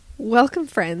Welcome,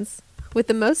 friends. With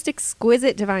the most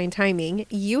exquisite divine timing,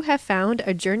 you have found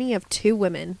a journey of two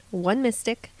women, one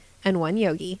mystic and one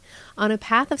yogi, on a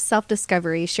path of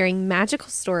self-discovery, sharing magical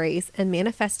stories and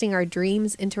manifesting our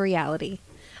dreams into reality.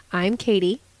 I'm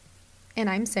Katie. And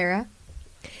I'm Sarah.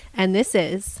 And this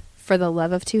is For the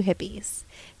Love of Two Hippies.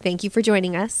 Thank you for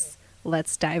joining us.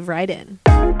 Let's dive right in.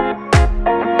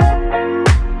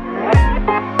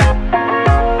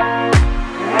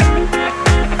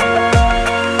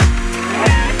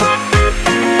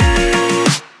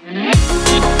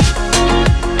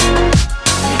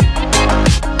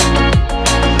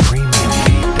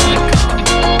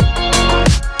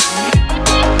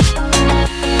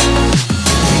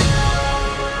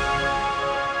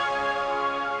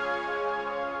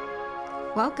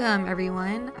 Welcome,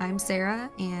 everyone. I'm Sarah,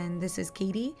 and this is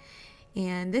Katie,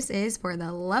 and this is For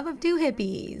the Love of Two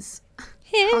Hippies.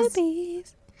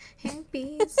 Hippies.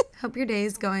 Hippies. Hope your day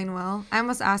is going well. I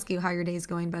almost asked you how your day is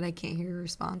going, but I can't hear your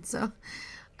response, so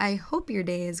I hope your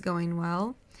day is going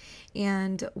well.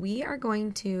 And we are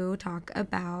going to talk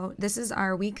about, this is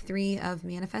our week 3 of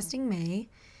Manifesting May,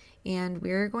 and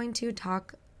we're going to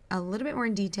talk a little bit more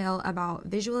in detail about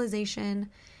visualization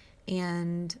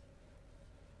and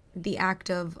the act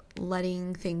of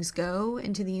letting things go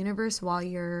into the universe while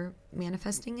you're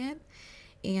manifesting it,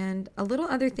 and a few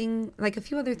other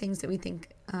things that we think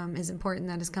is important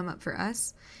that has come up for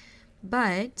us.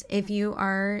 But if you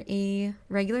are a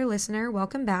regular listener,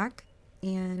 welcome back.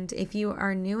 And if you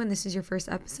are new and this is your first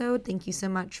episode, thank you so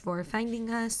much for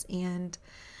finding us, and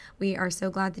we are so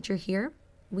glad that you're here.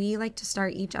 We like to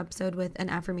start each episode with an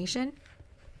affirmation.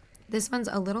 This one's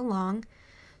a little long,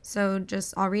 so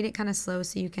I'll read it kind of slow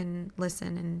so you can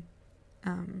listen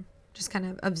and just kind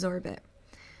of absorb it.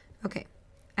 Okay.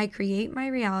 I create my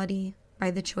reality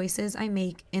by the choices I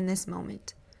make in this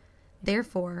moment.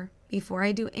 Therefore, before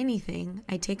I do anything,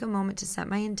 I take a moment to set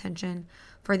my intention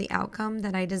for the outcome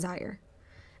that I desire.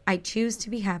 I choose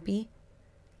to be happy.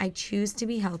 I choose to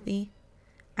be healthy.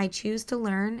 I choose to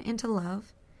learn and to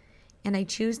love. And I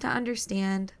choose to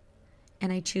understand.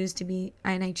 And I choose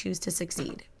to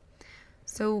succeed.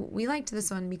 So we liked this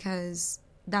one because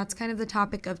that's kind of the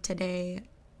topic of today.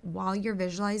 While you're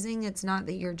visualizing, it's not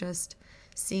that you're just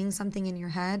seeing something in your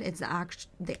head. It's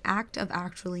the act of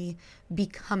actually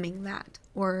becoming that,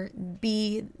 or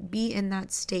be in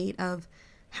that state of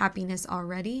happiness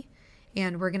already.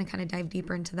 And we're going to kind of dive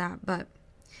deeper into that. But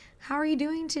how are you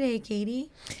doing today, Katie?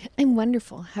 I'm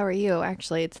wonderful. How are you?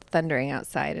 Actually, it's thundering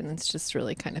outside and it's just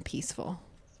really kind of peaceful.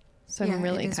 So I'm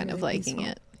really kind of liking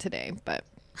peaceful. It today, but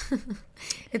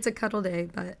it's a cuddle day,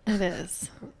 but it is.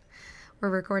 We're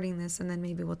recording this and then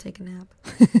maybe we'll take a nap.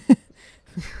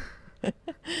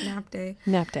 Nap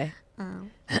day.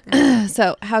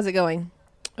 So how's it going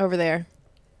over there?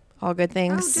 All good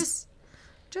things? Oh,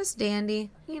 just dandy.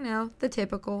 The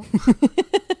typical.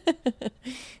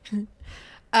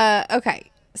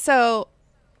 Okay. So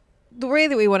the way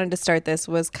that we wanted to start this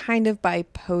was kind of by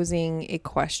posing a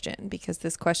question, because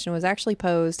this question was actually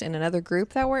posed in another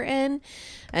group that we're in.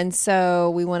 And so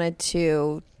we wanted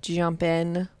to jump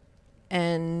in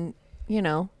and,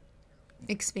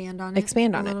 expand on it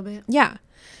a little bit. Yeah.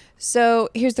 So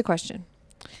here's the question.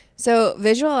 So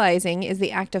visualizing is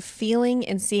the act of feeling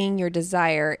and seeing your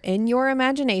desire in your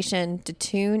imagination to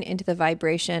tune into the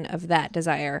vibration of that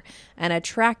desire and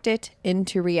attract it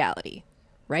into reality,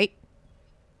 right?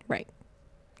 Right.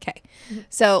 Okay. Mm-hmm.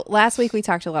 So last week we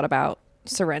talked a lot about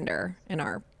surrender in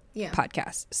our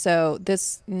podcast. So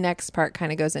this next part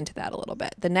kind of goes into that a little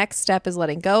bit. The next step is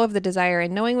letting go of the desire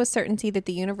and knowing with certainty that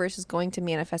the universe is going to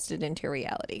manifest it into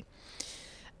reality.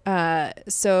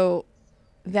 So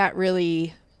that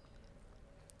really,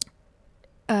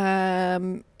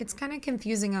 it's kind of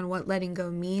confusing on what letting go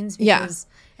means because,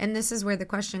 and this is where the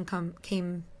question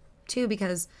came to,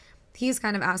 because he's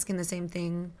kind of asking the same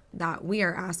thing that we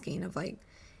are asking of, like,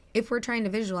 if we're trying to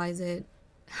visualize it,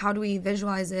 how do we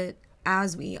visualize it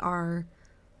as we are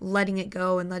letting it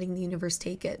go and letting the universe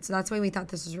take it? So that's why we thought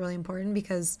this was really important,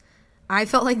 because I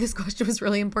felt like this question was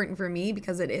really important for me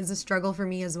because it is a struggle for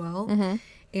me as well. Mm-hmm.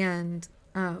 And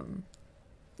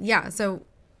so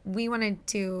we wanted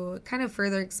to kind of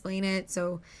further explain it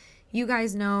so you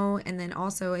guys know, and then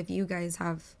also if you guys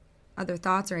have other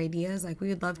thoughts or ideas, like, we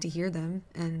would love to hear them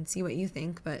and see what you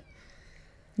think. But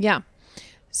yeah.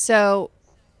 So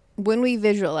when we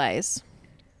visualize,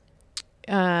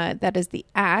 that is the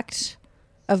act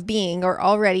of being or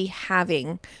already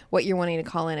having what you're wanting to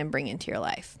call in and bring into your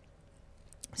life.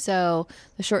 So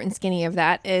the short and skinny of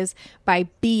that is by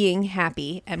being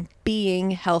happy and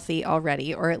being healthy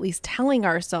already, or at least telling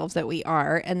ourselves that we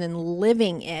are, and then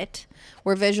living it,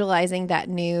 we're visualizing that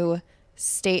new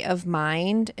state of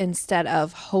mind instead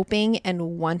of hoping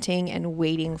and wanting and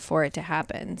waiting for it to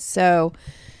happen. So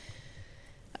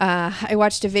I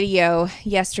watched a video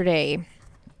yesterday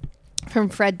from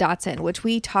Fred Dotson, which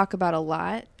we talk about a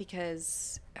lot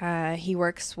because he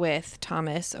works with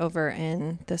Thomas over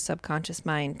in the Subconscious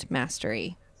Mind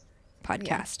Mastery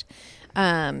podcast.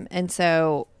 And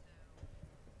so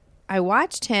I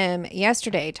watched him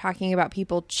yesterday talking about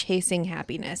people chasing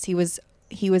happiness. He was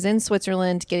in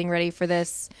Switzerland getting ready for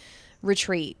this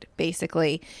retreat,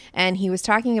 basically. And he was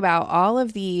talking about all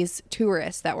of these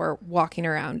tourists that were walking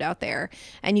around out there.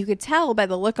 And you could tell by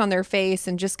the look on their face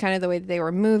and just kind of the way that they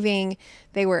were moving,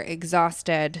 they were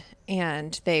exhausted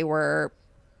and they were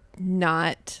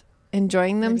not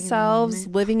enjoying themselves,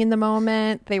 living in the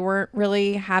moment. They weren't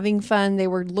really having fun. They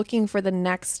were looking for the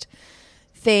next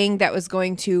thing that was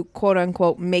going to, quote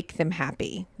unquote, make them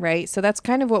happy, right? So that's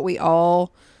kind of what we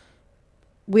all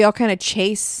kind of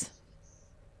chase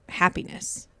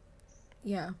happiness.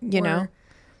 Yeah. You know?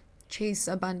 Chase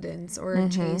abundance or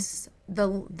chase the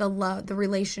love, the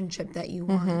relationship that you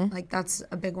want. Like that's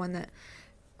a big one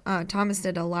that Thomas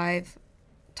did a live.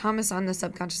 Thomas on the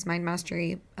Subconscious Mind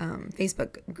Mastery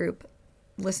Facebook group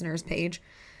listeners page.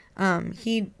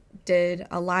 He did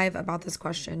a live about this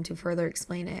question to further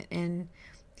explain it. And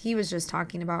he was just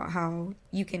talking about how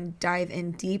you can dive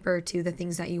in deeper to the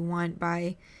things that you want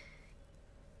by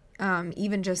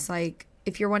even just like,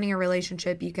 if you're wanting a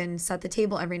relationship, you can set the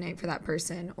table every night for that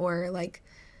person, or like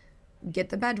get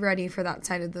the bed ready for that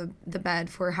side of the bed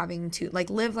for having to like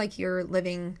live like you're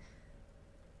living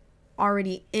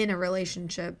already in a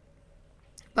relationship.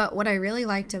 But what I really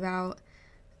liked about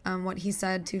what he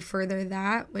said to further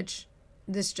that, which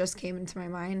this just came into my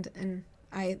mind and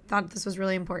I thought this was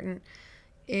really important.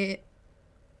 It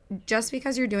just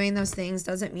because you're doing those things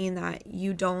doesn't mean that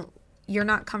you're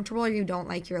not comfortable or you don't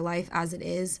like your life as it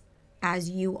is, as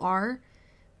you are,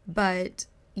 but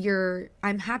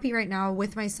I'm happy right now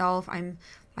with myself.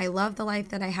 I love the life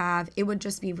that I have. It would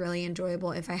just be really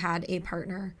enjoyable if I had a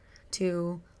partner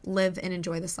to live and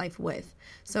enjoy this life with.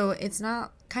 So it's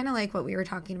not kind of like what we were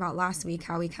talking about last week,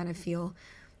 how we kind of feel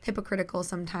hypocritical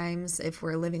sometimes if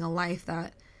we're living a life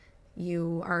that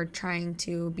you are trying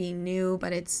to be new,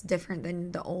 but it's different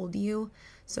than the old you.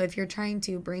 So if you're trying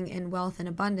to bring in wealth and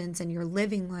abundance and you're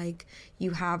living like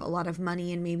you have a lot of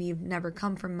money and maybe you've never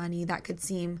come from money, that could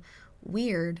seem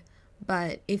weird.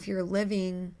 But if you're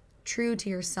living true to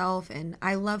yourself, and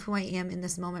I love who I am in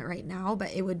this moment right now,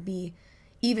 but it would be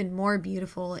even more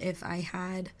beautiful if I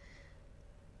had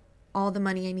all the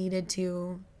money I needed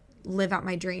to live out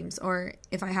my dreams, or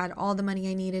if I had all the money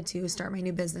I needed to start my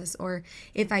new business, or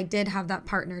if I did have that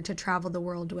partner to travel the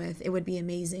world with. It would be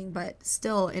amazing. But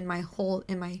still, in my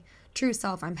true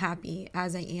self, I'm happy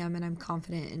as I am, and I'm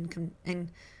confident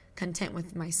and content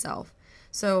with myself.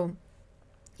 So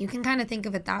you can kind of think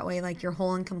of it that way, like you're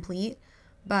whole and complete,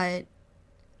 but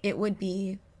it would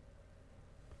be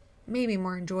maybe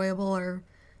more enjoyable, or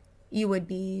you would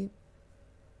be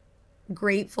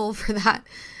grateful for that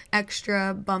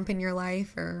extra bump in your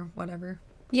life or whatever.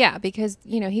 Yeah, because,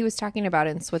 he was talking about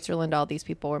in Switzerland, all these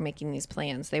people were making these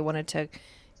plans. They wanted to,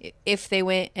 if they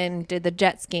went and did the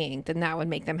jet skiing, then that would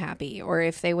make them happy. Or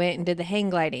if they went and did the hang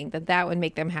gliding, then that would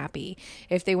make them happy.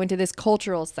 If they went to this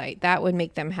cultural site, that would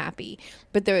make them happy.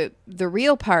 But the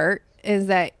real part is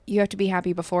that you have to be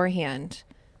happy beforehand.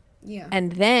 Yeah.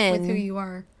 And then with who you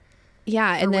are.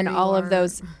 Yeah, and then all of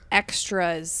those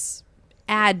extras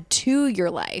add to your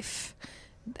life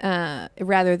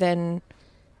rather than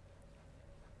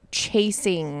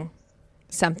chasing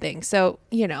something. So,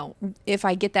 if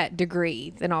I get that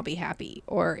degree, then I'll be happy.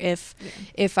 Or if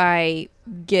I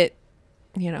get,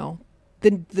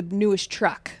 the newest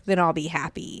truck, then I'll be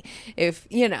happy. If,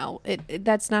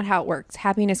 that's not how it works.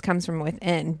 Happiness comes from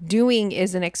within. Doing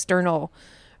is an external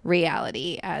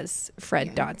reality, as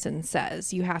Fred Dotson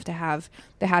says. You have to have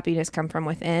the happiness come from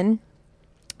within.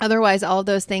 Otherwise, all of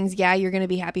those things, you're going to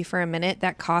be happy for a minute.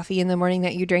 That coffee in the morning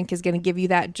that you drink is going to give you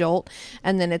that jolt,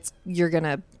 and then you're going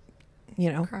to,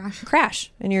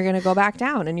 crash, and you're going to go back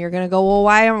down, and you're going to go, well,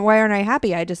 why aren't I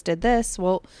happy? I just did this.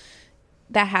 Well,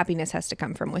 that happiness has to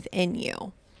come from within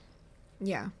you.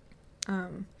 Yeah.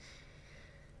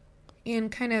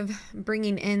 And kind of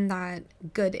bringing in that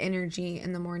good energy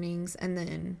in the mornings, and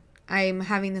then I'm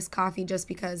having this coffee just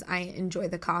because I enjoy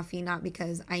the coffee, not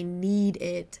because I need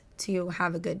it to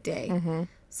have a good day. Mm-hmm.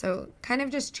 So kind of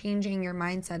just changing your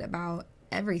mindset about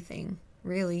everything,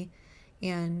 really.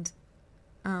 And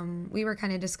we were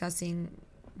kind of discussing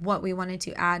what we wanted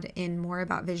to add in more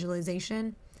about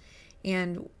visualization.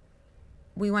 And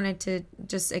we wanted to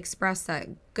just express that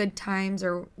good times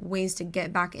or ways to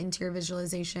get back into your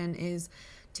visualization is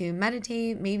to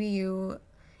meditate.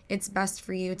 It's best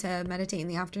for you to meditate in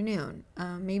the afternoon.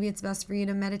 Maybe it's best for you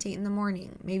to meditate in the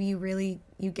morning. Maybe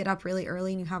you get up really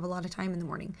early and you have a lot of time in the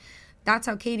morning. That's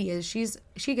how Katie is.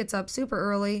 She gets up super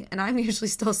early, and I'm usually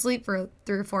still asleep for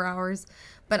 3 or 4 hours,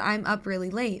 but I'm up really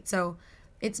late. So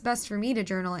it's best for me to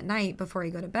journal at night before I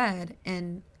go to bed.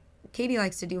 And Katie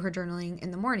likes to do her journaling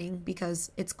in the morning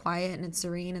because it's quiet and it's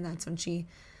serene, and that's when she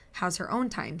has her own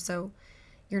time. So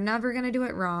you're never going to do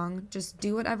it wrong. Just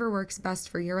do whatever works best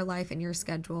for your life and your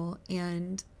schedule.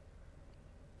 And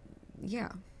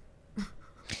yeah.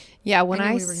 Yeah,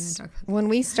 when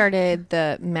we started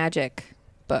the magic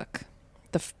book,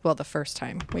 the first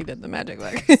time we did the magic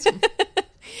book,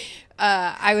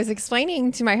 I was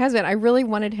explaining to my husband, I really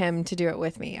wanted him to do it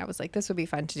with me. I was like, this would be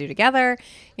fun to do together.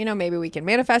 Maybe we can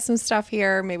manifest some stuff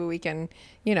here. Maybe we can,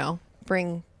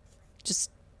 bring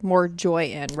just more joy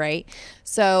in, right?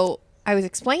 So I was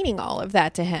explaining all of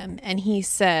that to him, and he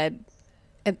said,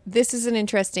 this is an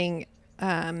interesting,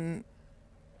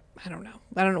 I don't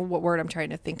know what word I'm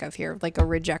trying to think of here, like a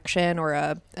rejection or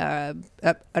an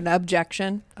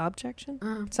objection,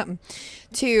 something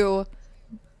to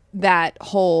that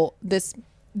whole, this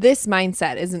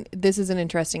mindset this is an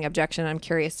interesting objection. I'm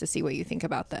curious to see what you think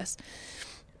about this.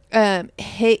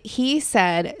 He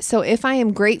said, so if I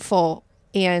am grateful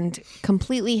and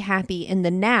completely happy in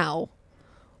the now,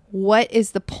 what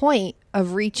is the point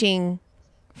of reaching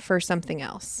for something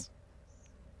else?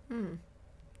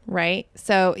 Right?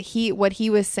 So what he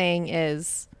was saying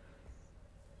is,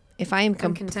 if I am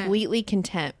completely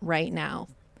content right now,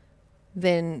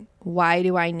 then why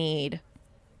do I need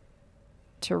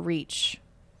to reach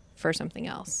for something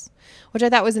else? Which I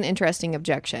thought was an interesting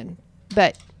objection.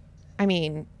 But I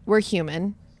mean, we're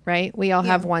human, right? We all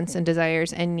have wants and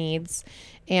desires and needs,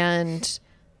 and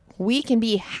we can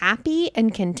be happy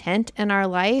and content in our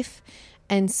life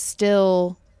and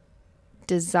still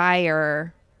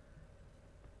desire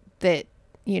that,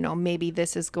 maybe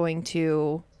this is going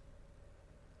to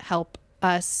help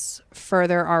us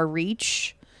further our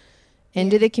reach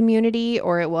into the community,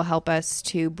 or it will help us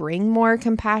to bring more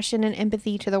compassion and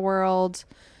empathy to the world.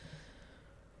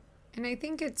 And I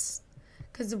think it's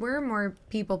because we're more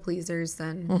people pleasers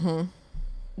than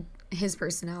his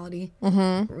personality,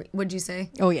 would you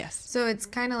say? Oh, yes. So it's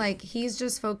kind of like he's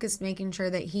just focused making sure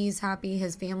that he's happy,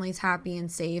 his family's happy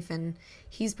and safe, and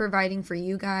he's providing for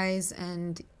you guys,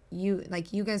 and you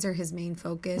guys are his main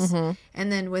focus.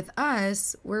 And then with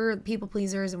us, we're people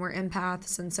pleasers and we're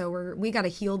empaths, and so we got to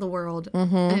heal the world.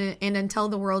 And until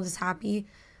the world is happy,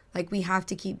 we have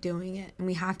to keep doing it, and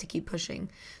we have to keep pushing.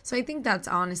 So I think that's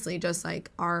honestly just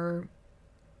our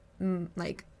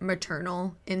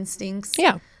maternal instincts.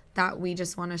 Yeah. That we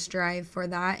just want to strive for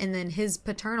that. And then his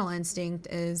paternal instinct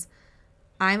is,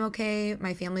 I'm okay,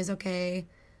 my family's okay,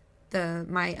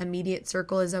 my immediate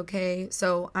circle is okay,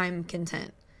 so I'm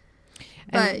content.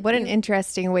 And what an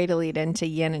interesting way to lead into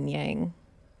yin and yang.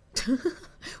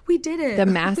 We did it. The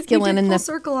masculine and the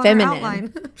circle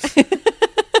feminine.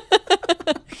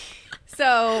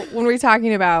 So when we're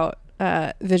talking about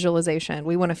visualization,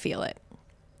 we want to feel it.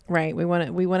 Right. We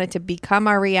want it to become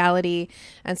our reality.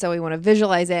 And so we want to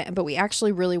visualize it, but we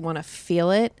actually really want to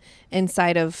feel it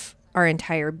inside of our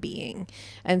entire being.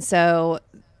 And so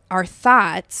our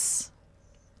thoughts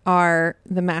are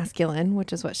the masculine,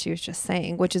 which is what she was just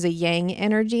saying, which is a yang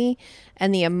energy.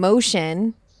 And the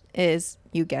emotion is,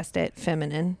 you guessed it,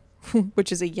 feminine,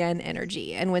 which is a yin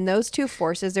energy. And when those two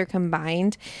forces are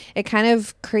combined, it kind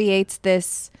of creates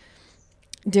this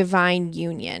divine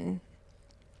union.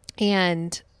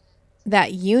 And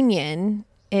that union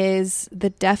is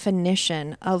the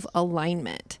definition of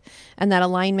alignment. And that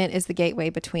alignment is the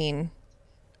gateway between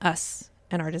us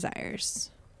and our desires.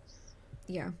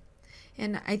 Yeah.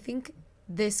 And I think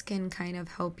this can kind of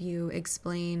help you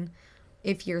explain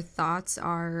if your thoughts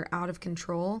are out of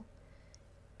control.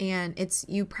 And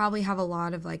you probably have a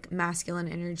lot of masculine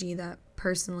energy that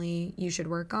personally you should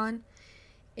work on.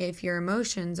 If your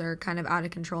emotions are kind of out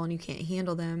of control and you can't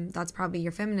handle them, that's probably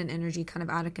your feminine energy kind of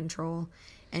out of control,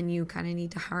 and you kind of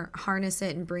need to harness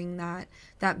it and bring that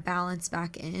balance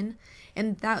back in.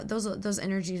 And those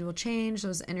energies will change.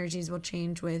 Those energies will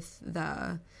change with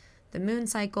the moon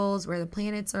cycles, where the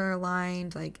planets are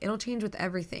aligned. It'll change with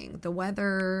everything, the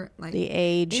weather, the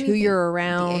age, anything, who you're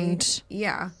around.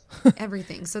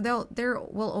 Everything. So there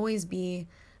will always be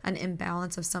an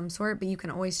imbalance of some sort, but you can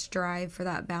always strive for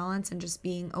that balance, and just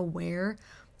being aware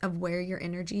of where your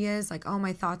energy is. Oh,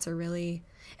 my thoughts are really,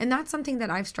 and that's something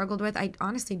that I've struggled with. I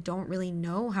honestly don't really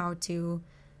know how to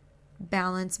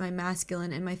balance my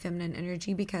masculine and my feminine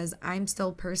energy, because I'm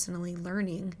still personally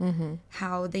learning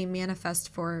how they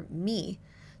manifest for me.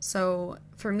 So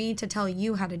for me to tell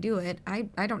you how to do it,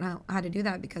 I don't know how to do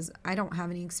that because I don't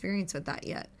have any experience with that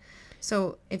yet.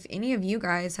 So if any of you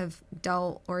guys have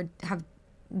dealt or have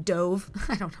dove,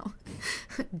 I don't know,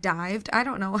 dived, I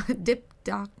don't know,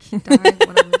 dive,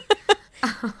 whatever.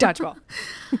 Dodgeball.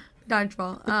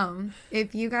 Dodgeball.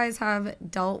 If you guys have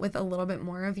dealt with a little bit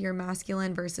more of your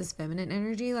masculine versus feminine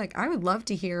energy, like I would love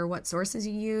to hear what sources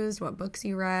you used, what books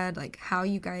you read, like how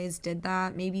you guys did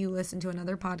that. Maybe you listened to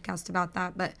another podcast about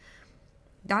that, but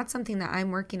that's something that I'm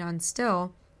working on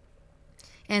still.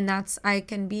 And I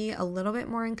can be a little bit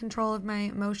more in control of my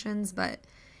emotions,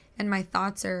 and my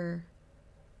thoughts are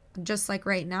just like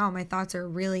right now, my thoughts are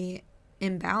really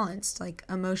imbalanced, like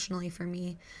emotionally for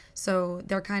me. So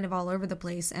they're kind of all over the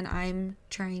place, and I'm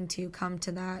trying to come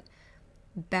to that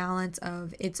balance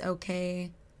of it's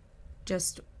okay,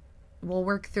 just we'll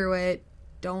work through it.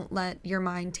 Don't let your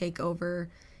mind take over,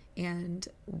 and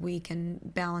we can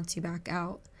balance you back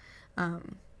out.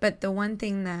 But the one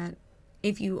thing that,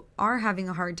 if you are having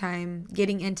a hard time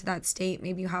getting into that state,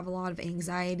 maybe you have a lot of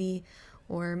anxiety,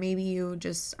 or maybe you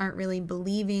just aren't really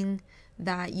believing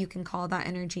that you can call that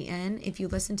energy in. If you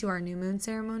listen to our new moon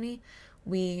ceremony,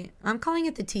 I'm calling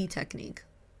it the T technique.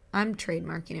 I'm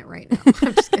trademarking it right now.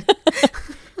 I'm just kidding.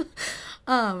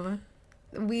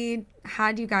 We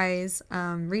had you guys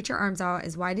reach your arms out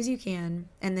as wide as you can,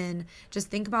 and then just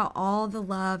think about all the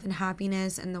love and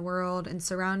happiness in the world and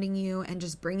surrounding you, and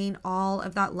just bringing all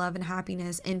of that love and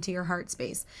happiness into your heart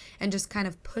space, and just kind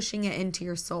of pushing it into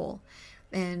your soul,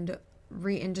 and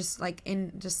just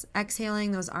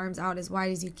exhaling those arms out as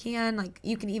wide as you can. Like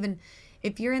you can even,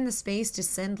 if you're in the space to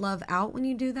send love out when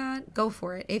you do that, go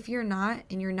for it. If you're not,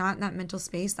 and you're not in that mental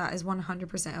space, that is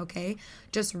 100% okay.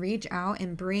 Just reach out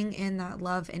and bring in that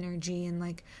love energy, and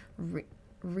like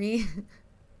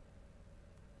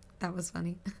that was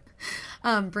funny.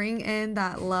 Bring in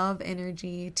that love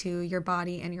energy to your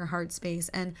body and your heart space.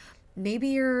 And maybe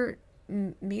you're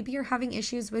having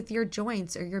issues with your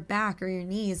joints or your back or your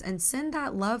knees, and send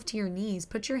that love to your knees.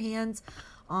 Put your hands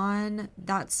on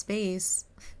that space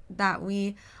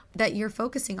that you're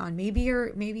focusing on. Maybe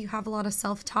you have a lot of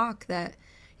self-talk that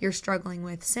you're struggling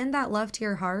with. Send that love to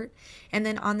your heart, and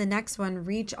then on the next one,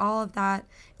 reach all of that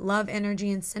love energy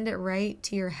and send it right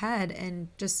to your head, and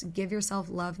just give yourself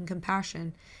love and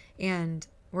compassion. And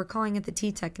we're calling it the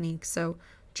T technique. So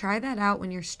try that out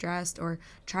when you're stressed, or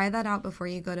try that out before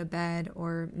you go to bed,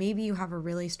 or maybe you have a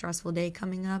really stressful day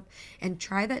coming up, and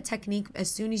try that technique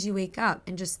as soon as you wake up,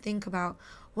 and just think about,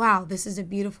 wow, this is a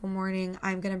beautiful morning.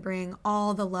 I'm going to bring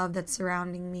all the love that's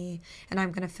surrounding me, and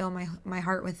I'm going to fill my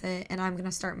heart with it, and I'm going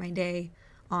to start my day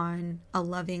on a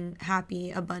loving,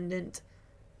 happy, abundant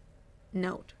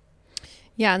note.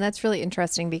 Yeah, and that's really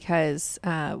interesting because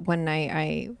one night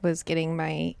I was getting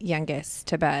my youngest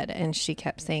to bed, and she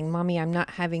kept saying, "Mommy, I'm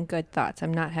not having good thoughts.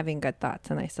 I'm not having good thoughts."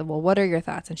 And I said, "Well, what are your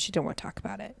thoughts?" And she didn't want to talk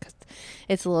about it because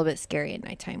it's a little bit scary at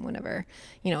nighttime whenever,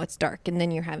 it's dark, and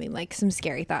then you're having like some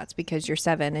scary thoughts because you're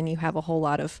 7 and you have a whole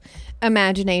lot of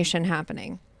imagination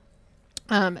happening.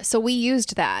 So we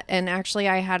used that, and actually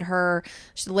I had her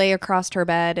lay across her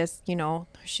bed, as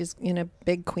she's in a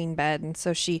big queen bed. And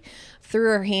so she threw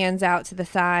her hands out to the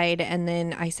side, and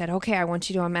then I said, okay, I want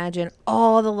you to imagine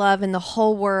all the love in the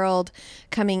whole world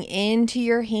coming into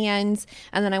your hands.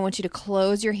 And then I want you to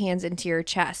close your hands into your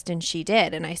chest. And she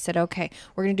did. And I said, okay,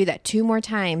 we're going to do that 2 more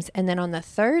times. And then on the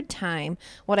 3rd time,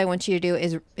 what I want you to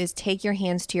do is take your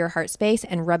hands to your heart space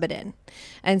and rub it in.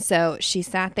 And so she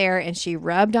sat there and she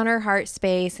rubbed on her heart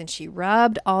space, and she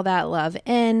rubbed all that love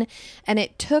in, and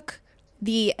it took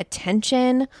the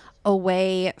attention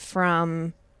away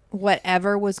from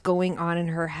whatever was going on in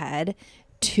her head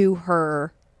to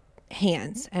her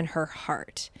hands and her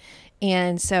heart.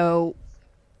 And so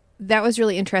that was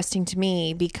really interesting to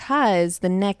me, because the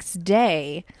next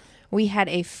day we had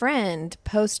a friend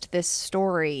post this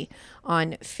story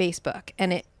on Facebook,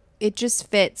 and it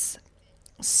just fits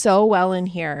so well in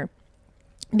here,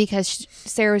 because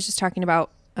Sarah was just talking about,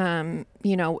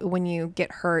 when you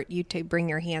get hurt, you bring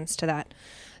your hands to that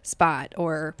spot,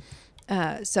 or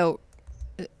so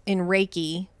in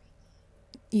Reiki,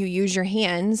 you use your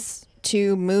hands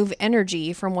to move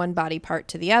energy from one body part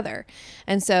to the other.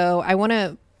 And so I want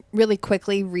to really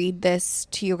quickly read this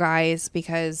to you guys,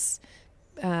 because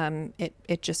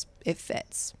it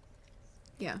fits.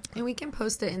 Yeah, and we can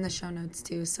post it in the show notes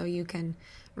too, so you can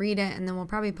read it, and then we'll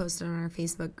probably post it on our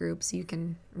Facebook group so you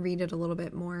can read it a little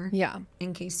bit more. Yeah.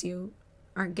 In case you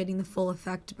aren't getting the full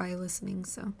effect by listening.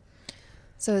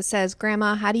 So it says,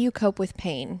 Grandma, how do you cope with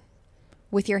pain?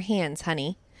 With your hands,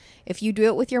 honey. If you do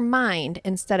it with your mind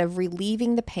instead of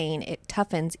relieving the pain, it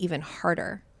toughens even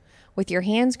harder. With your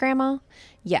hands, Grandma?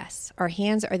 Yes, our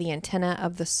hands are the antenna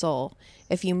of the soul.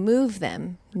 If you move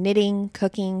them, knitting,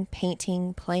 cooking,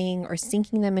 painting, playing, or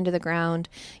sinking them into the ground,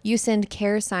 you send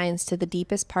care signs to the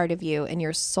deepest part of you, and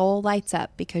your soul lights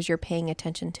up because you're paying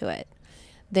attention to it.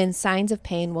 Then signs of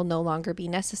pain will no longer be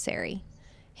necessary.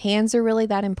 Hands are really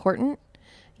that important?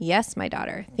 Yes, my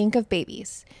daughter. Think of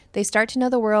babies. They start to know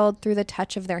the world through the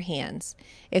touch of their hands.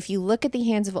 If you look at the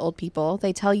hands of old people,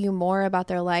 they tell you more about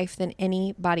their life than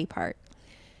any body part.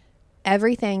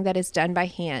 Everything that is done by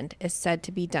hand is said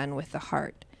to be done with the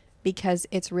heart, because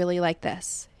it's really like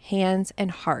this. Hands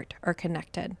and heart are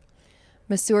connected.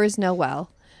 Masseurs know well.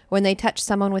 When they touch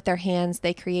someone with their hands,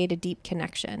 they create a deep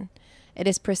connection. It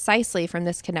is precisely from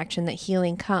this connection that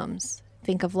healing comes.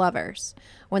 Think of lovers.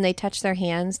 When they touch their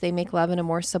hands, they make love in a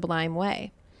more sublime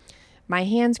way. My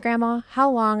hands, Grandma, how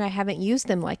long I haven't used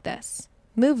them like this.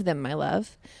 Move them, my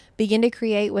love. Begin to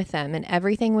create with them, and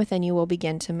everything within you will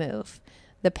begin to move.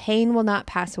 The pain will not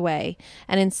pass away,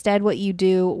 and instead what you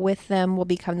do with them will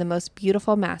become the most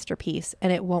beautiful masterpiece,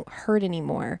 and it won't hurt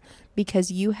anymore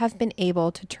because you have been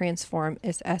able to transform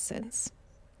its essence.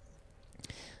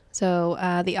 So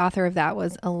the author of that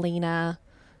was Elena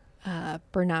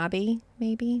Bernabe,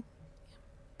 maybe.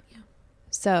 Yeah.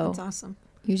 So That's awesome.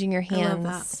 Using your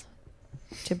hands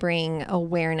to bring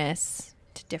awareness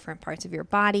to different parts of your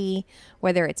body,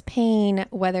 whether it's pain,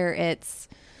 whether it's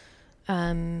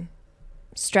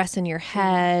stress in your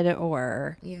head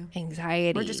or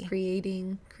anxiety. Or just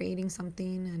creating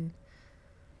something and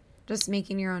just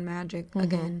making your own magic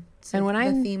again. So and when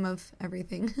the theme of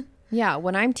everything. Yeah,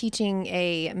 when I'm teaching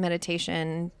a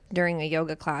meditation during a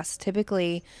yoga class,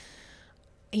 typically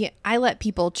I let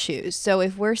people choose. So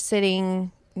if we're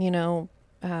sitting,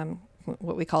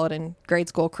 what we call it in grade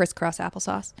school, crisscross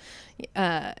applesauce,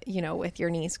 with your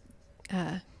knees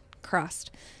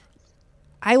crossed,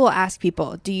 I will ask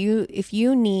people, if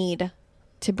you need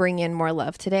to bring in more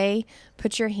love today,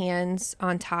 put your hands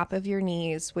on top of your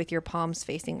knees with your palms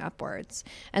facing upwards.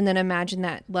 And then imagine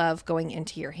that love going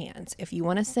into your hands. If you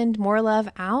want to send more love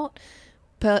out,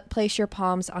 place your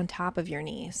palms on top of your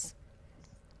knees.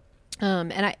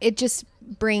 It just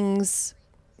brings,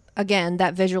 again,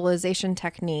 that visualization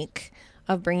technique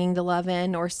of bringing the love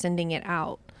in or sending it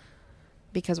out.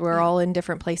 Because we're all in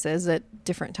different places at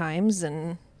different times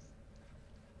and...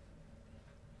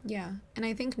 Yeah. And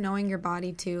I think knowing your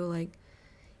body too, like,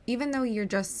 even though you're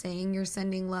just saying you're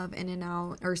sending love in and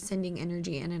out or sending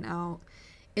energy in and out,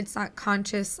 it's that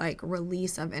conscious, like,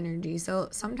 release of energy. So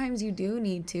sometimes you do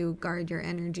need to guard your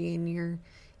energy and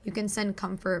you can send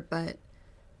comfort, but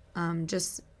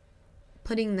just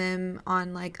putting them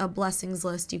on, like, a blessings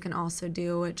list you can also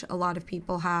do, which a lot of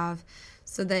people have,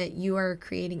 so that you are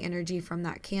creating energy from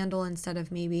that candle instead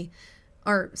of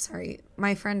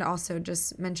my friend also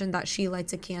just mentioned that she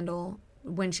lights a candle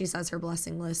when she says her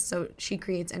blessing list. So she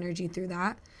creates energy through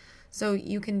that. So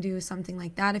you can do something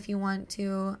like that if you want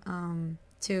to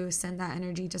send that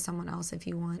energy to someone else if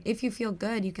you want. If you feel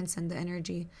good, you can send the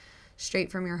energy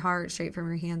straight from your heart, straight from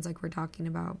your hands, like we're talking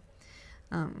about.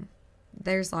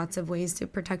 There's lots of ways to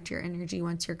protect your energy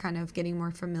once you're kind of getting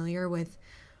more familiar with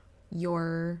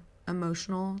your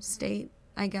emotional state,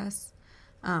 I guess.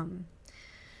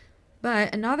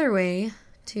 But another way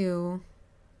to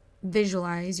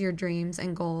visualize your dreams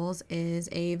and goals is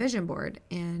a vision board.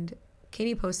 And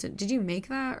Katie posted, did you make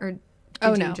that or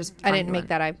did you just find I didn't make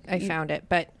that. I found it,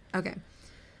 but okay.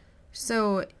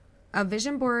 So a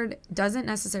vision board doesn't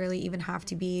necessarily even have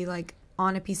to be like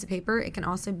on a piece of paper. It can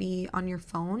also be on your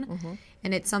phone,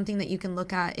 and it's something that you can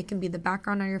look at. It can be the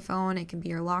background on your phone. It can be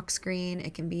your lock screen.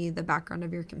 It can be the background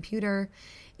of your computer.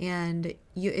 And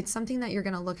it's something that you're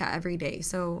going to look at every day.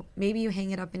 So maybe you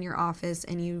hang it up in your office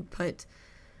and you put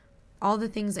all the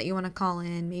things that you want to call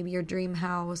in, maybe your dream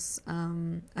house,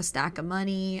 a stack of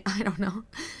money, I don't know,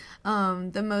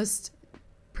 the most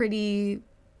pretty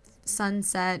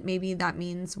sunset, maybe that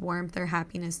means warmth or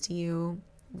happiness to you,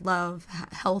 love,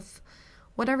 health,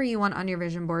 whatever you want on your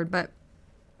vision board. But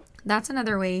that's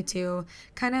another way to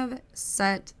kind of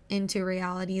set into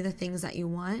reality the things that you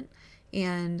want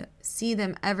and see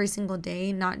them every single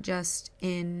day, not just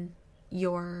in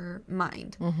your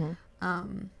mind.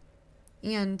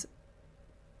 And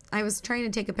I was trying to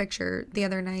take a picture the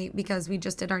other night because we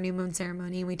just did our new moon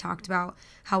ceremony and we talked about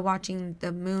how watching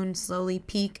the moon slowly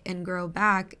peak and grow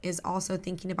back is also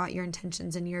thinking about your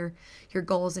intentions and your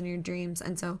goals and your dreams.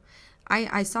 And so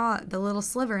I saw the little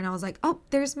sliver and I was like, oh,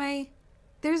 there's my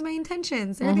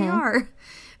intentions. There they are.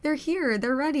 They're here.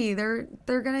 They're ready. They're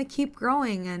going to keep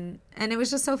growing. And it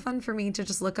was just so fun for me to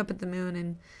just look up at the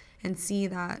moon and see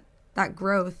that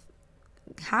growth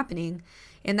happening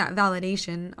and that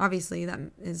validation. Obviously that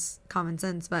is common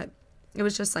sense, but it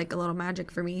was just like a little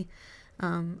magic for me.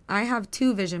 I have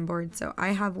 2 vision boards. So I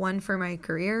have one for my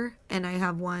career, and I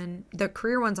have one, the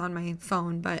career one's on my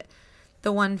phone, but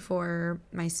the one for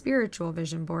my spiritual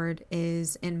vision board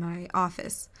is in my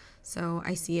office. So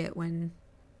I see it when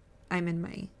I'm in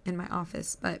my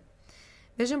office. But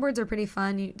vision boards are pretty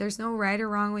fun. There's no right or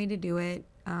wrong way to do it.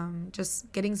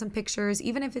 Just getting some pictures,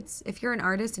 even if you're an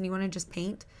artist and you want to just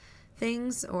paint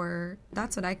things, or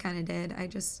that's what I kind of did.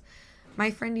 My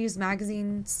friend used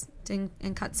magazines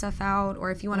and cut stuff out,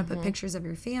 or if you want to put pictures of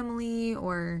your family,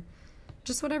 or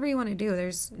just whatever you want to do.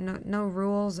 There's no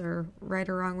rules or right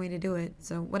or wrong way to do it.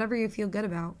 So whatever you feel good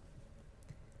about.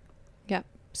 Yep.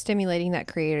 Stimulating that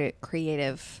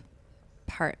creative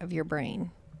part of your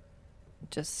brain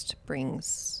just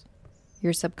brings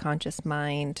your subconscious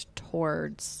mind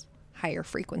towards higher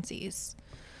frequencies,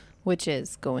 which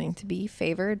is going to be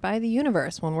favored by the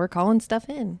universe when we're calling stuff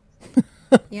in.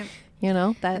 Yep. You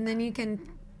know that. And then you can,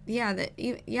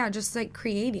 just like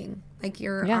creating, like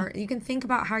your art. You can think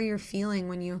about how you're feeling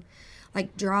when you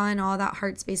like draw in all that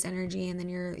heart space energy, and then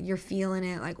you're feeling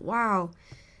it like, wow.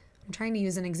 I'm trying to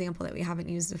use an example that we haven't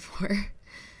used before.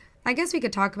 I guess we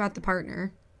could talk about the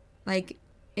partner. Like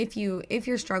if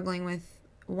you're struggling with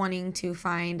wanting to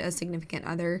find a significant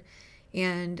other,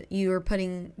 and you are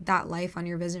putting that life on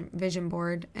your vision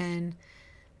board, and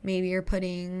maybe you're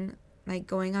putting like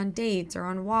going on dates or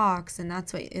on walks, and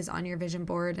that's what is on your vision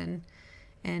board, and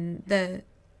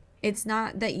it's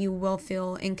not that you will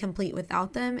feel incomplete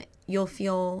without them. You'll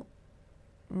feel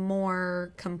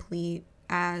more complete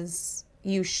as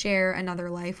you share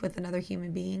another life with another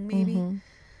human being, maybe.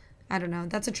 I don't know.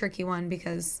 That's a tricky one,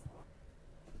 because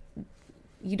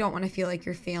you don't want to feel like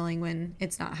you're failing when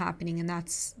it's not happening. And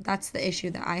that's the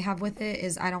issue that I have with it,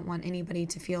 is I don't want anybody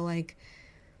to feel like,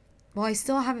 well, I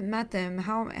still haven't met them.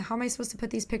 How am I supposed to put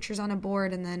these pictures on a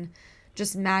board and then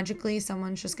just magically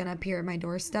someone's just going to appear at my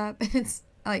doorstep? It's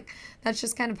like, that's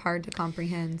just kind of hard to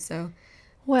comprehend. So,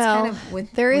 well, kind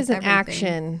of there is an everything.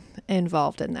 action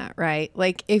involved in that, right?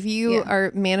 Like if you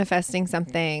are manifesting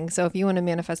something, so if you want to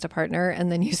manifest a partner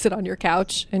and then you sit on your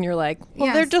couch and you're like,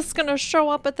 well, they're just going to show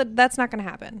up that's not going to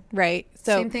happen, right?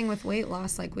 So same thing with weight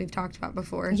loss, like we've talked about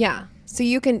before. Yeah. So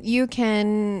you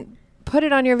can put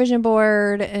it on your vision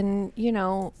board, and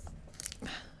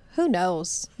who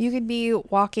knows? You could be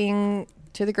walking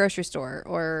to the grocery store,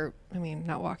 or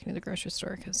not walking to the grocery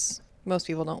store, because most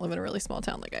people don't live in a really small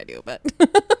town like I do, but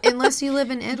unless you live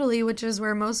in Italy, which is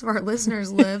where most of our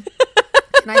listeners live.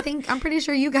 And I'm pretty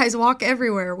sure you guys walk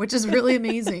everywhere, which is really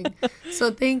amazing.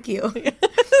 So thank you.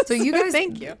 So you guys,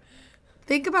 thank you.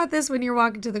 Think about this when you're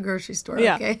walking to the grocery store,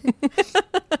 okay?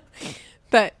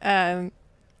 But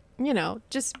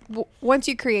just once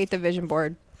you create the vision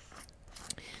board,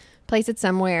 place it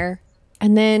somewhere,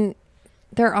 and then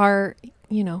there are,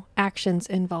 actions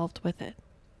involved with it.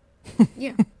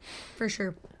 Yeah, for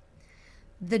sure.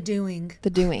 The doing.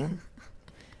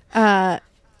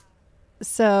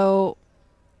 So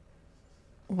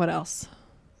what else?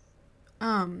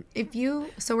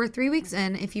 So we're 3 weeks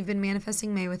in, if you've been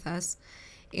manifesting May with us,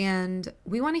 and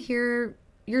we want to hear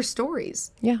your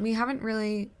stories. Yeah. We haven't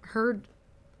really heard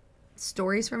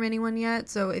stories from anyone yet.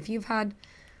 So if you've had,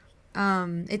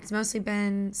 it's mostly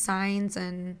been signs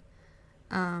and,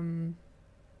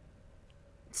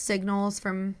 signals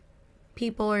from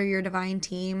people or your divine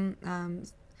team.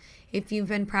 If you've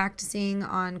been practicing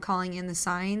on calling in the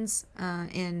signs,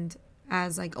 and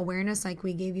as like awareness, like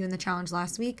we gave you in the challenge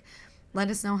last week, let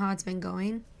us know how it's been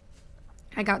going.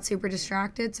 I got super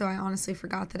distracted, so I honestly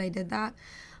forgot that I did that.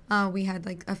 We had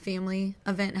like a family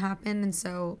event happen, and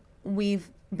so we've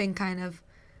been kind of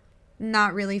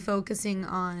not really focusing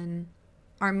on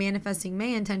our manifesting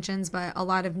May intentions, but a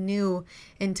lot of new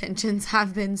intentions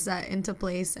have been set into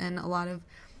place, and a lot of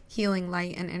healing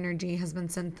light and energy has been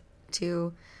sent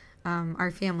to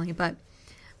our family. But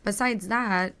besides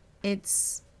that, it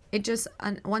just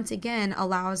once again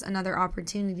allows another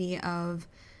opportunity of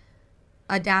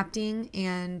adapting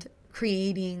and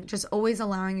creating, just always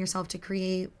allowing yourself to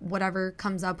create whatever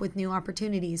comes up with new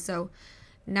opportunities. So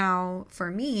now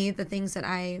for me, the things that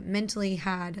I mentally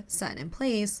had set in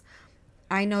place,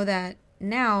 I know that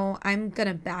now I'm going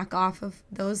to back off of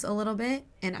those a little bit,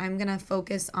 and I'm going to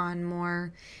focus on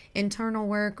more internal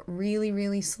work, really,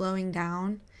 really slowing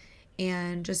down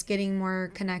and just getting more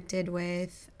connected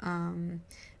with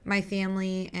my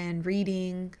family, and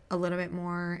reading a little bit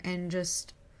more, and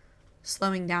just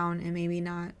slowing down and maybe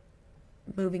not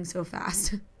moving so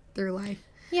fast through life.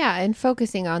 Yeah, and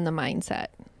focusing on the mindset.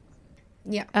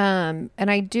 Yeah. And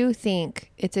I do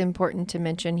think it's important to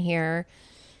mention here,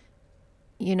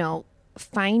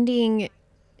 finding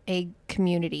a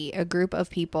community, a group of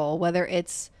people, whether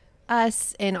it's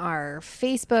us in our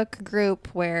Facebook group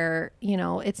where,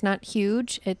 it's not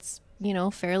huge, it's,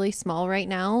 fairly small right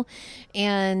now.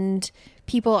 And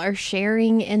people are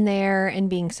sharing in there and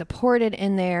being supported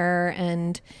in there.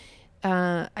 And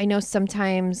I know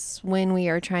sometimes when we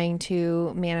are trying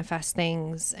to manifest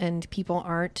things and people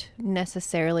aren't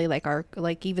necessarily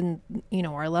even,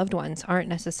 our loved ones aren't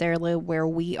necessarily where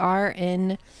we are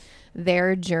in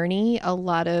their journey, a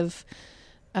lot of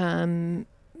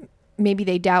maybe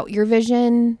they doubt your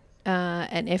vision.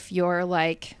 And if you're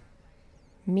like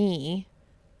me,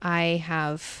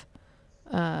 I'm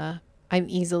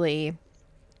easily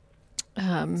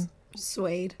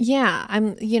swayed. Yeah,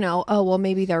 I'm, oh, well,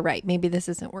 maybe they're right. Maybe this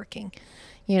isn't working.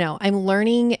 I'm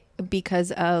learning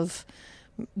because of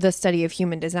the study of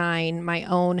human design, my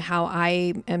own, how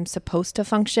I am supposed to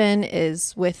function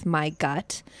is with my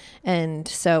gut. And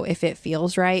so if it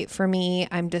feels right for me,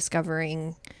 I'm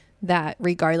discovering that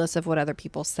regardless of what other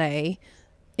people say,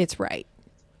 it's right.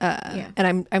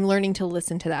 And I'm learning to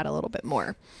listen to that a little bit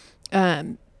more.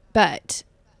 But,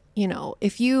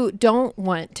 if you don't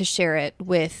want to share it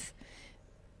with,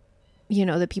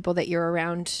 the people that you're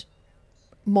around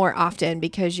more often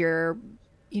because you're,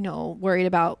 worried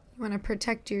about. You want to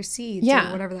protect your seeds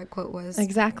or whatever that quote was.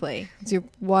 Exactly. So you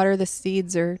water the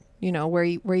seeds or, where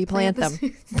you plant them.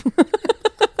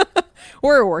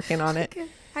 We're working on it.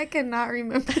 I cannot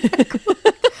remember that quote.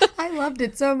 I loved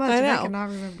it so much and I cannot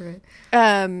remember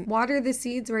it. Water the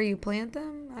seeds where you plant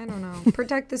them? I don't know.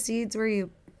 Protect the seeds where you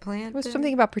plant them?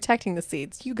 Something about protecting the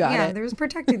seeds. You got it. Yeah, there was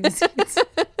protecting the seeds.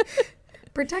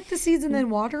 Protect the seeds and then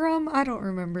water them? I don't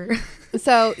remember.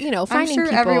 So, finding I'm sure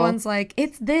people, everyone's like,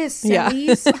 it's this,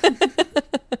 Elise.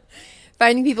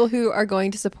 Finding people who are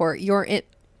going to support your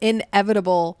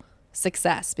inevitable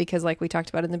success. Because like we talked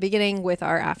about in the beginning with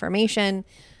our affirmation,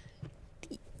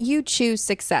 you choose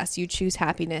success, you choose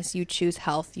happiness, you choose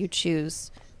health,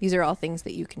 these are all things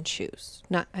that you can choose.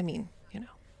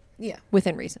 Yeah.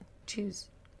 Within reason. Choose.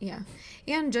 Yeah.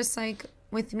 And just like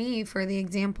with me, for the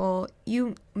example,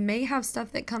 you may have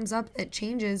stuff that comes up that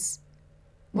changes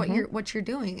what you're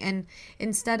doing. And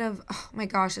instead of, oh my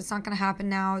gosh, it's not going to happen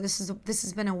now. This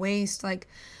has been a waste. Like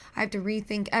I have to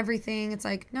rethink everything. It's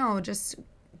like, no, just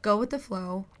go with the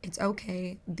flow. It's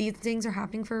okay. These things are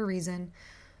happening for a reason.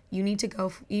 You need to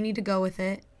go with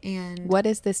it. And what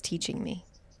is this teaching me?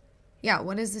 Yeah.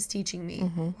 What is this teaching me?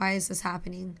 Why is this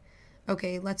happening?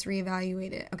 Okay, let's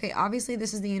reevaluate it. Okay, obviously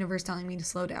this is the universe telling me to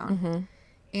slow down.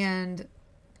 And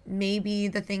maybe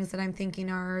the things that I'm thinking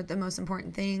are the most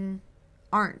important thing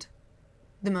aren't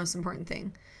the most important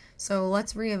thing. So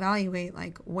let's reevaluate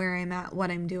like where I'm at, what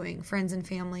I'm doing, friends and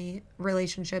family,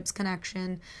 relationships,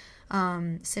 connection,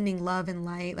 sending love and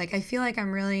light. Like I feel like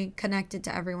I'm really connected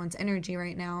to everyone's energy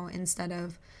right now instead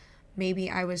of maybe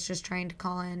I was just trying to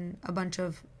call in a bunch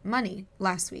of money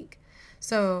last week.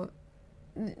 So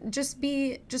just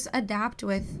adapt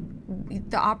with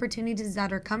the opportunities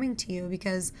that are coming to you,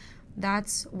 because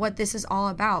that's what this is all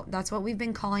about. That's what we've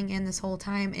been calling in this whole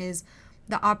time, is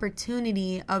the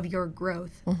opportunity of your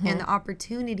growth and the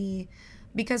opportunity,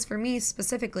 because for me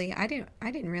specifically, I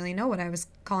didn't really know what I was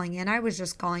calling in. I was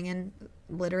just calling in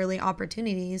literally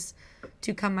opportunities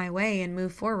to come my way and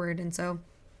move forward. And so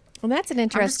well, that's an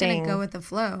interesting. I'm just gonna go with the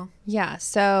flow. Yeah.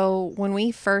 So when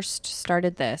we first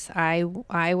started this, I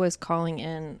was calling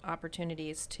in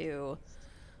opportunities to,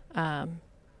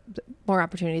 more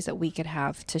opportunities that we could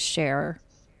have to share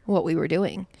what we were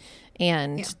doing.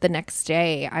 And the next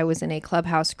day, I was in a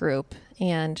Clubhouse group,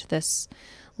 and this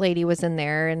lady was in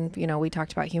there, and we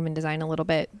talked about human design a little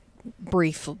bit,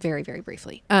 very very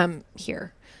briefly,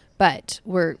 here, but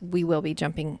we will be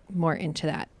jumping more into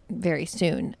that very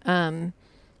soon.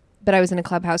 But I was in a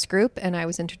Clubhouse group and I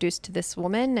was introduced to this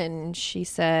woman, and she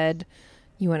said,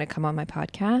 "You want to come on my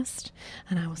podcast?"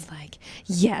 And I was like,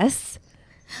 "Yes."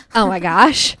 Oh my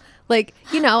gosh. Like,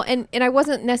 and I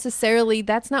wasn't necessarily,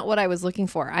 that's not what I was looking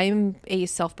for. I'm a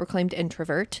self-proclaimed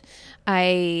introvert.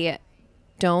 I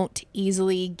don't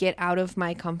easily get out of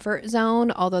my comfort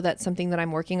zone, although that's something that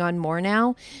I'm working on more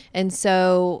now. And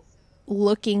so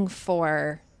looking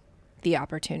for the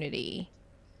opportunity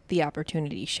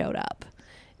showed up.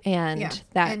 And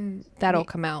that'll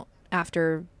come out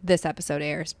after this episode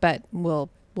airs, but we'll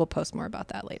post more about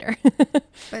that later.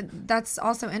 But that's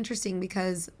also interesting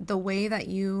because the way that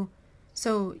you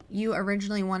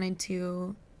originally wanted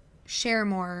to share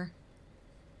more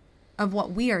of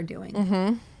what we are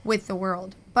doing with the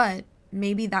world, but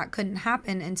maybe that couldn't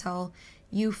happen until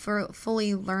you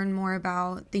fully learn more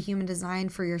about the human design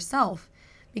for yourself.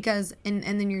 Because, and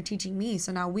then you're teaching me.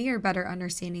 So now we are better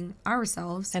understanding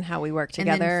ourselves. And how we work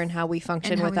together and how we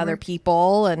function with other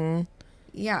people. And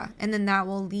yeah. And then that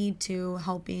will lead to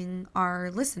helping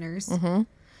our listeners.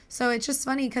 So it's just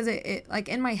funny because it like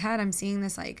in my head, I'm seeing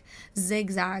this like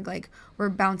zigzag, like we're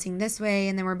bouncing this way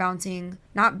and then we're bouncing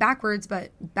not backwards,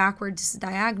 but backwards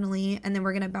diagonally. And then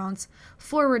we're going to bounce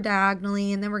forward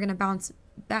diagonally. And then we're going to bounce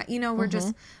back, you know, we're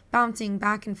just bouncing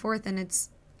back and forth, and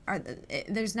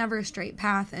there's never a straight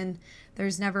path and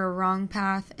there's never a wrong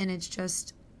path. And it's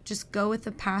just go with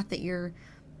the path that you're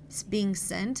being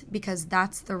sent, because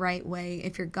that's the right way.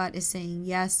 If your gut is saying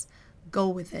yes, go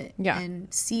with it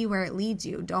and see where it leads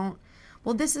you.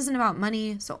 Well, this isn't about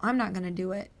money, so I'm not going to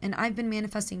do it. And I've been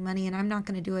manifesting money and I'm not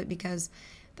going to do it because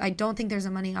I don't think there's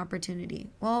a money opportunity.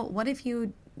 Well, what if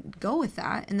you go with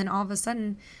that and then all of a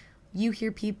sudden you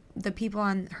hear the people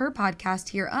on her podcast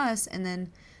hear us, and then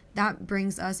that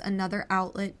brings us another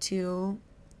outlet to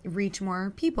reach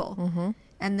more people.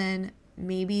 And then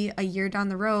maybe a year down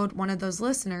the road, one of those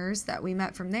listeners that we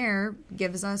met from there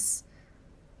gives us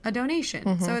a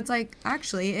donation. So it's like,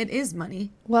 actually, it is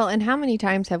money. Well, and how many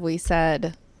times have we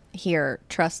said here,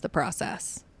 trust the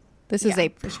process? This is a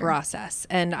process.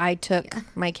 Sure. And I took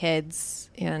my kids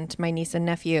and my niece and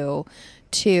nephew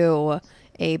to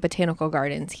a botanical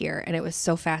gardens here, and it was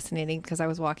so fascinating because I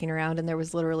was walking around and there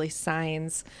was literally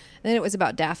signs, and then it was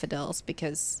about daffodils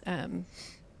because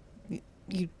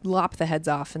you lop the heads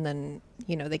off and then,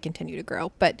 you know, they continue to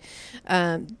grow. But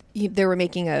they were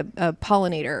making a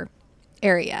pollinator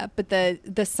area, but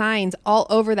the signs all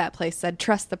over that place said,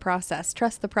 trust the process,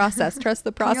 trust the process, trust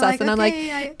the process. Like, and I'm like,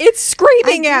 it's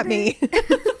screaming at me.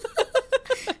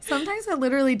 Sometimes it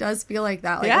literally does feel like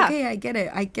that. Like, okay, I get it.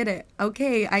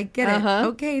 Okay, I get it.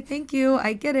 Okay, thank you.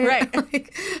 I get it. Right.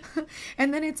 Like,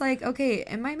 and then it's like, okay,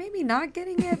 am I maybe not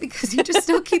getting it? Because you just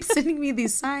still keep sending me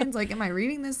these signs. Like, am I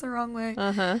reading this the wrong way?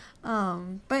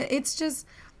 But it's just,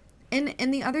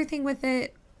 and the other thing with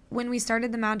it, when we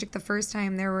started the magic the first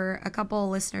time, there were a couple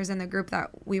of listeners in the group that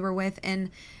we were with, and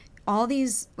all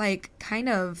these like kind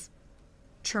of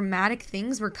traumatic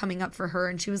things were coming up for her,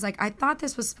 and she was like, I thought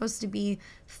this was supposed to be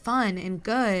fun and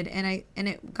good, and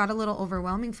it got a little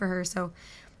overwhelming for her. So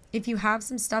if you have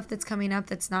some stuff that's coming up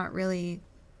that's not really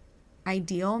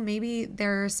ideal, maybe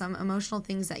there are some emotional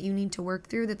things that you need to work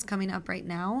through that's coming up right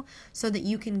now so that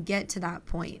you can get to that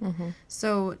point.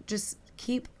 So just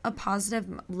keep a positive,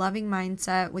 loving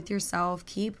mindset with yourself.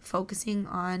 Keep focusing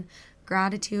on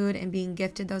gratitude and being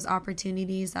gifted those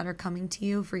opportunities that are coming to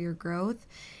you for your growth,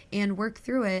 and work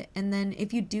through it. And then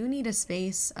if you do need a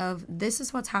space of, this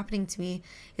is what's happening to me,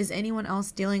 is anyone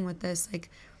else dealing with this? Like,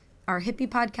 our Hippie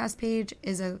podcast page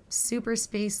is a super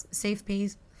safe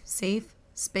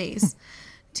space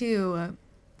to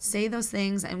say those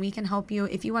things, and we can help you.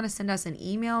 If you want to send us an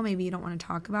email, maybe you don't want to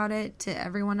talk about it to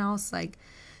everyone else, like,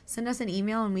 send us an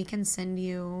email and we can send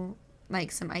you like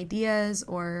some ideas,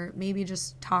 or maybe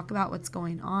just talk about what's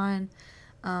going on.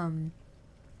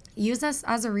 Use us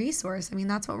as a resource. I mean,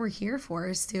 that's what we're here for,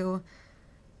 is to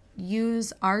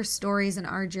use our stories and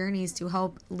our journeys to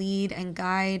help lead and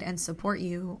guide and support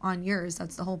you on yours.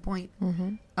 That's the whole point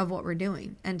of what we're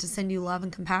doing, and to send you love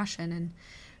and compassion. And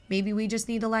maybe we just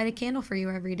need to light a candle for you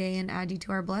every day and add you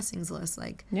to our blessings list.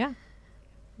 Like,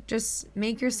 just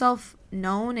make yourself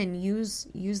known and use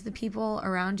the people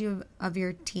around you of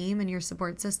your team and your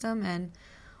support system, and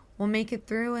we'll make it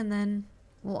through, and then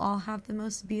we'll all have the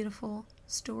most beautiful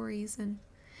stories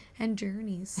and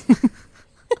journeys.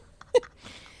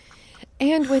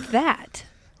 And with that,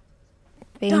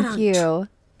 thank you,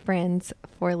 friends,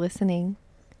 for listening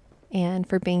and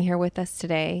for being here with us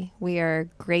today. We are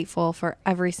grateful for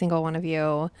every single one of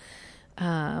you.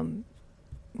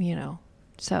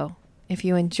 So if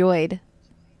you enjoyed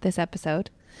this episode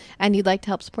and you'd like to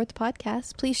help support the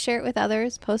podcast, please share it with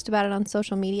others, post about it on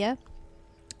social media.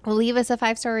 Leave us a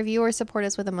 5-star review or support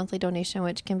us with a monthly donation,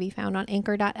 which can be found on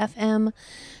anchor.fm.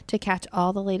 To catch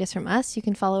all the latest from us, you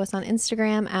can follow us on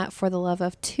Instagram at For the Love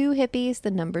of Two Hippies, the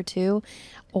number 2,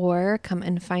 or come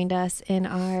and find us in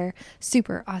our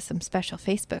super awesome special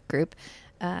Facebook group,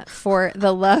 For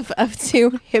the Love of Two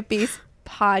Hippies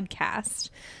podcast.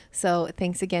 So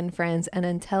thanks again, friends. And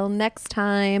until next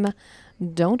time,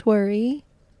 don't worry.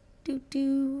 Be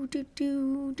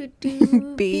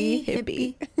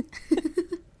hippie.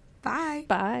 Bye.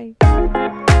 Bye.